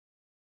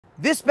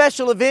This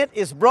special event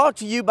is brought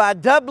to you by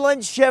Dublin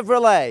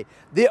Chevrolet,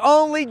 the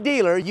only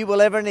dealer you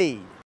will ever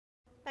need.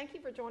 Thank you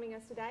for joining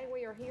us today.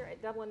 We are here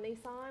at Dublin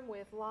Nissan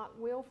with Locke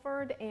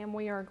Wilford, and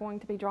we are going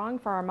to be drawing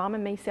for our Mom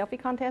and Me Selfie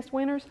Contest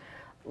winners.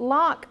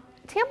 Locke,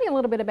 tell me a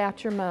little bit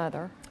about your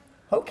mother.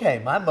 Okay,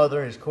 my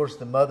mother is, of course,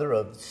 the mother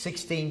of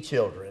 16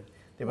 children.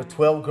 There were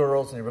 12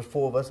 girls and there were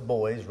 4 of us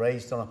boys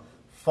raised on a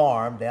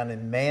farm down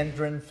in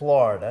Mandarin,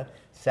 Florida,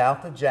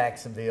 south of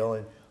Jacksonville.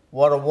 And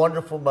what a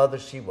wonderful mother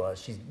she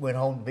was. She went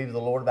home to be with the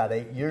Lord about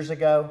 8 years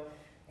ago.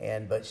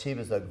 But she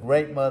was a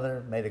great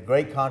mother, made a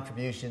great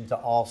contribution to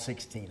all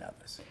 16 of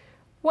us.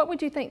 What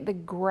would you think the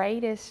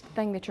greatest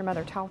thing that your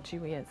mother taught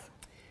you is?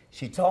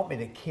 She taught me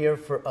to care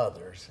for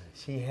others.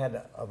 She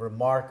had a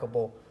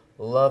remarkable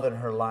love in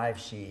her life.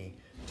 She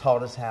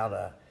taught us how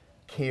to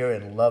care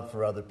and love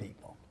for other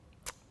people.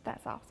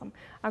 That's awesome.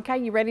 Okay,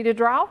 you ready to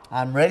draw?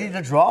 I'm ready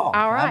to draw.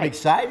 All right. I'm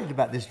excited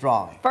about this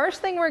drawing.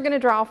 First thing we're going to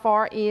draw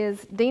for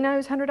is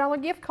Dino's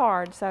 $100 gift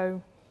card.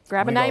 So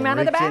grab a name out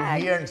of the bag. We're going to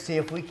reach in here and see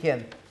if we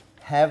can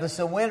have us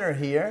a winner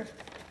here.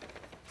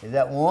 Is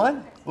that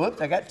one?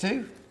 Whoops, I got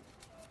 2.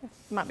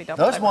 Might be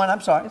double. That's one, I'm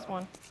sorry. This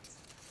one.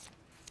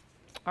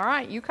 All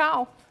right, you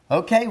call.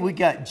 Okay, we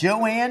got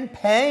Joanne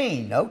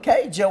Payne.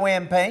 Okay,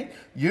 Joanne Payne,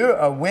 you're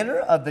a winner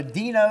of the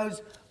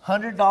Dino's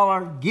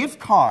 $100 gift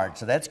card,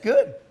 so that's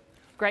good.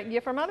 Great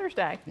gift for Mother's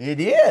Day. It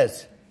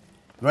is.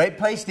 Great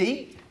place to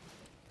eat.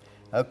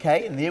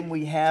 Okay, and then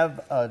we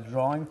have a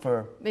drawing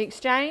for the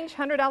Exchange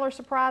 $100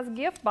 surprise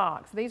gift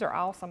box. These are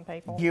awesome,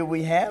 people. Here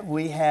we have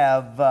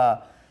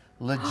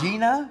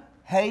Legina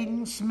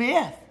Hayden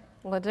Smith.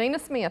 Legina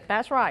Smith,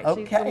 that's right.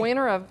 Okay. She's the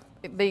winner of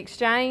the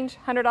Exchange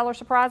 $100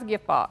 surprise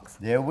gift box.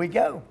 There we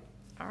go.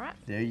 All right.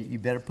 There, you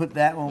better put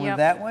that one with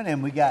that one.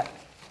 And we got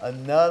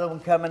another one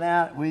coming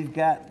out. We've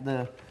got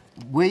the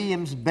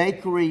Williams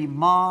Bakery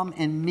Mom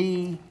and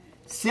Me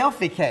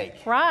selfie cake.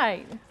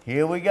 Right.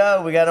 Here we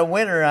go. We got a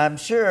winner, I'm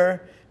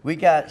sure. We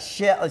got,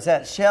 is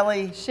that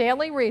Shelly?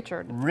 Shelly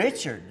Richard.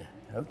 Richard.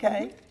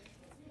 Okay.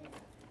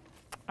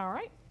 All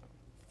right.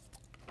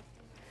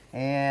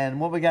 And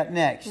what we got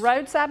next?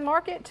 Roadside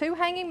Market, 2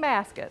 hanging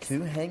baskets.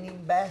 2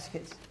 hanging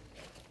baskets.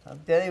 I'll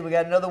tell you, we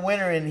got another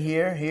winner in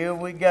here. Here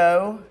we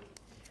go.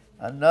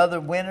 Another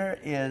winner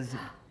is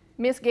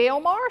Miss Gail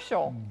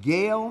Marshall.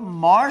 Gail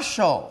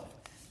Marshall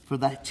for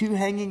the 2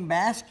 hanging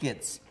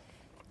baskets.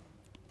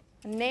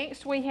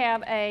 Next, we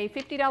have a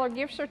 $50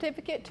 gift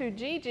certificate to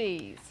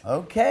Gigi's.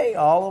 Okay,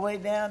 all the way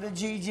down to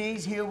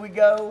Gigi's. Here we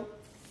go.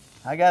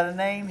 I got a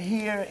name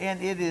here, and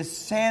it is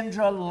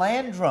Sandra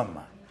Landrum.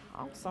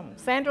 Awesome.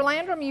 Sandra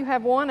Landrum, you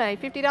have won a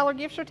 $50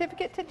 gift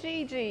certificate to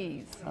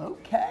Gigi's.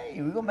 Okay,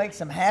 we're going to make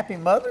some happy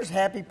mothers,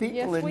 happy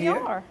people in here.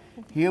 Yes, we are.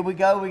 Here we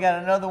go. We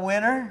got another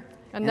winner.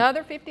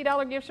 Another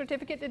 $50 gift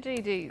certificate to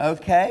Gigi's.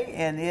 Okay,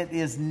 and it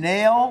is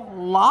Nail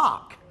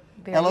Lock.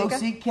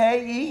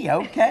 L-O-C-K-E.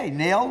 Okay,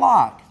 Nail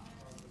Lock.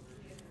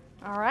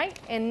 All right,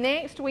 and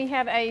next we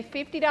have a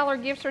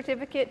 $50 gift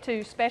certificate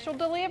to Special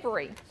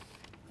Delivery.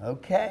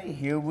 Okay,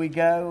 here we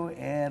go,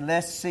 and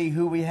let's see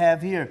who we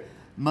have here.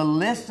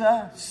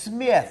 Melissa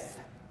Smith.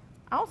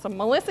 Awesome.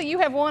 Melissa, you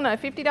have won a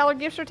 $50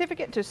 gift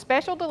certificate to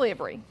Special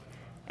Delivery.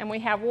 And we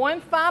have one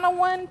final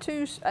one,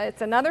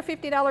 it's another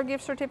 $50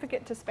 gift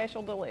certificate to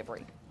Special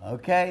Delivery.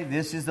 Okay,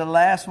 this is the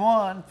last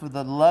one for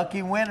the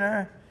lucky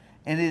winner,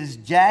 and it is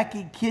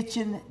Jackie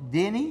Kitchen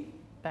Denny.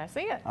 That's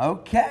it.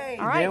 Okay,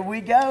 all right. There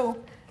we go.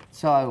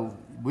 So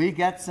we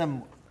got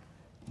some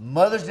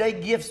Mother's Day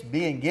gifts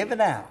being given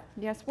out.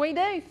 Yes, we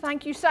do.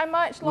 Thank you so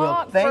much,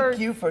 Locke. Well, thank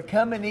you for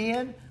coming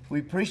in. We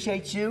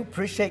appreciate you.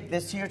 Appreciate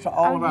this here to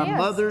all of our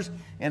mothers.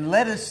 And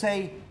let us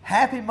say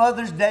Happy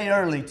Mother's Day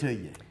early to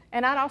you.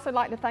 And I'd also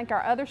like to thank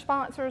our other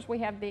sponsors. We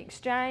have the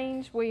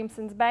Exchange,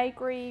 Williamson's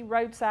Bakery,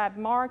 Roadside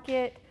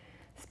Market,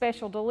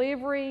 Special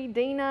Delivery,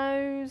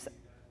 Dino's,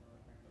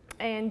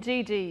 and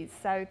Gigi's.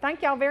 So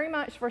thank y'all very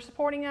much for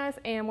supporting us,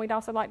 and we'd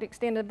also like to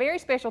extend a very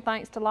special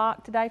thanks to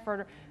Locke today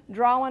for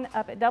drawing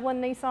up at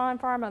Dublin Nissan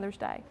for our Mother's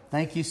Day.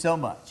 Thank you so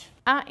much.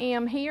 I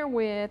am here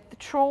with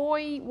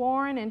Troy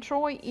Warren, and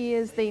Troy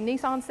is the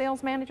Nissan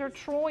sales manager.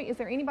 Troy, is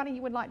there anybody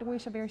you would like to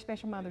wish a very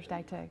special Mother's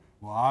Day to?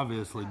 Well,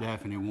 obviously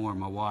Daphne Warren,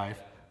 my wife,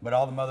 but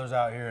all the mothers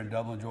out here in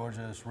Dublin,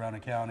 Georgia,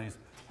 surrounding counties,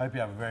 hope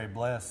you have a very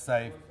blessed,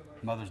 safe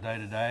Mother's Day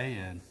today.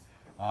 And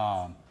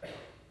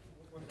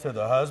to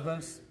the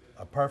husbands,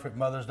 a perfect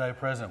Mother's Day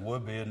present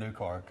would be a new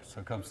car,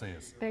 so come see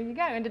us. There you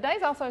go. And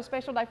today's also a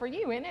special day for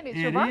you, isn't it? It's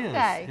your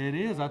birthday. It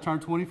is. I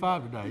turned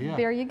 25 today, yeah.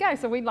 There you go.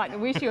 So we'd like to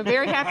wish you a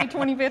very happy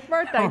 25th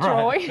birthday,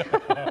 Troy.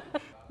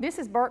 This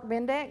is Burke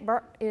Bendeck.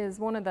 Burke is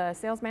one of the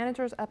sales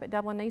managers up at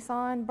Dublin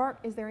Nissan. Burke,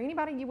 is there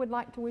anybody you would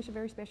like to wish a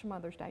very special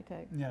Mother's Day to?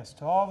 Yes,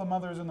 to all the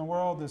mothers in the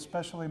world,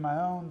 especially my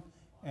own,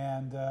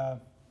 and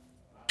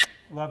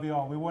love you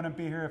all. We wouldn't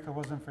be here if it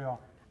wasn't for y'all.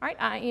 All right,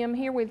 I am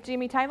here with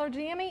Jimmy Taylor.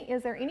 Jimmy,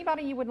 is there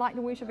anybody you would like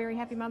to wish a very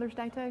happy Mother's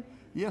Day to?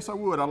 Yes, I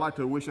would. I'd like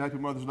to wish a happy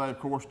Mother's Day, of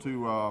course,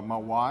 to my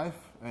wife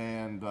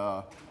and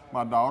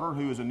my daughter,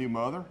 who is a new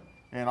mother.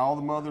 And all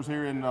the mothers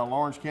here in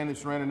Lawrence County,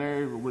 surrounding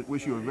area,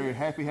 wish you a very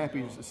happy,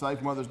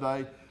 safe Mother's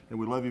Day. and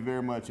we love you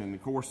very much. And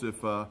of course,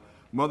 if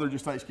Mother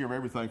just takes care of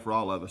everything for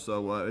all of us,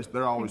 so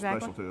they're always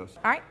special to us.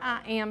 All right,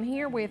 I am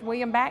here with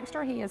William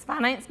Baxter. He is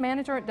finance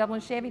manager at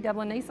Dublin Chevy,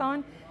 Dublin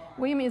Nissan.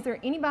 William, is there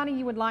anybody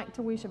you would like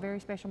to wish a very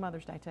special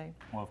Mother's Day to?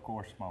 Well, of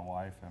course, my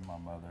wife and my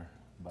mother,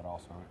 but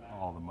also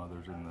all the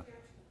mothers in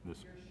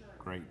this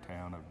great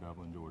town of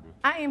Dublin, Georgia.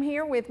 I am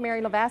here with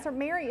Mary Lavasser.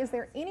 Mary, is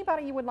there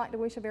anybody you would like to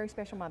wish a very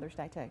special Mother's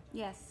Day to?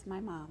 Yes, my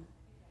mom.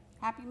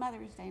 Happy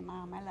Mother's Day,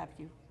 Mom. I love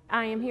you.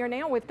 I am here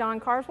now with Don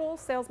Carswell,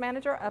 sales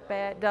manager up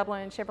at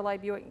Dublin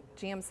Chevrolet Buick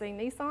GMC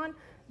Nissan.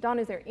 Don,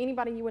 is there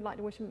anybody you would like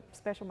to wish a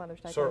special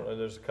Mother's Day to? Certainly,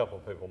 there's a couple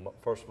of people.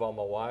 First of all,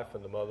 my wife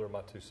and the mother of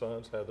my two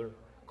sons, Heather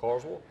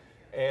Carswell,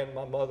 and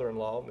my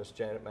mother-in-law, Miss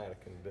Janet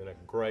Madigan, been a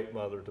great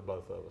mother to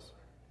both of us.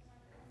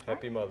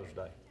 Happy Mother's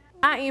Day.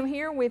 I am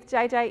here with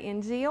JJ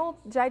and Jill.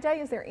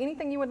 JJ, is there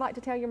anything you would like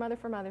to tell your mother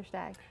for Mother's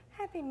Day?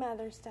 Happy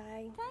Mother's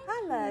Day.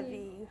 I love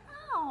you.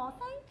 Oh,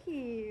 thank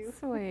you.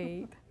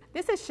 Sweet.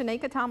 This is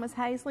Shanika Thomas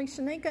Hazley.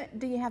 Shanika,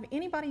 do you have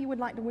anybody you would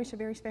like to wish a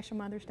very special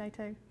Mother's Day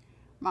to?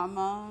 My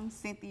mom,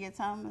 Cynthia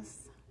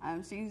Thomas.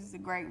 She's a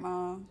great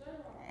mom.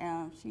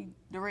 She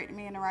directed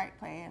me in the right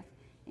path.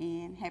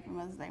 And happy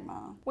Mother's Day,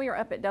 Mom. We are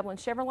up at Dublin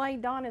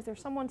Chevrolet. Don, is there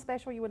someone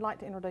special you would like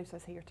to introduce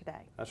us here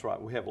today? That's right.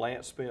 We have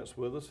Lance Spence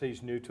with us.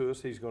 He's new to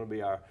us. He's going to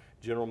be our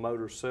General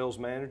Motors sales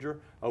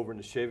manager over in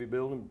the Chevy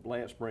building.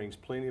 Lance brings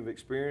plenty of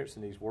experience,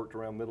 and he's worked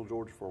around Middle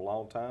Georgia for a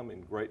long time,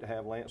 and great to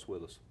have Lance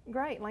with us.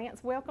 Great.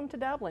 Lance, welcome to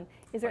Dublin.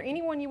 Is there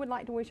anyone you would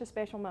like to wish a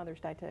special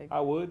Mother's Day to?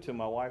 I would, to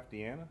my wife,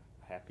 Deanna,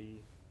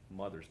 happy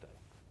Mother's Day.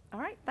 All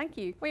right, thank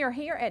you. We are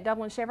here at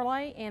Dublin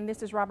Chevrolet, and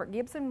this is Robert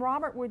Gibson.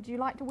 Robert, would you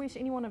like to wish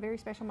anyone a very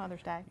special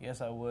Mother's Day? Yes,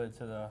 I would.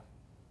 To the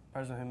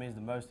person who means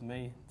the most to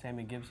me,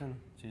 Tammy Gibson.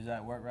 She's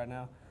at work right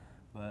now,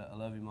 but I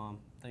love you, Mom.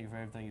 Thank you for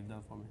everything you've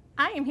done for me.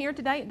 I am here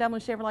today at Dublin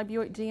Chevrolet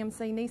Buick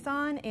GMC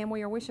Nissan, and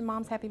we are wishing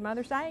Moms happy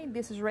Mother's Day.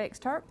 This is Rex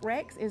Turk.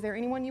 Rex, is there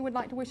anyone you would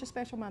like to wish a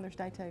special Mother's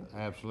Day to?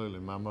 Absolutely.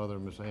 My mother,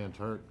 Miss Ann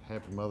Turk,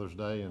 happy Mother's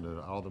Day, and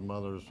to all the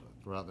mothers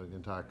throughout the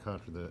entire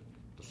country that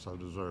so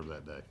deserve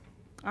that day.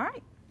 All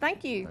right,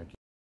 thank you. Thank you.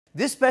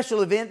 This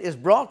special event is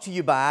brought to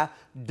you by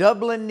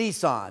Dublin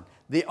Nissan,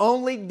 the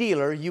only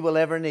dealer you will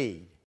ever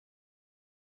need.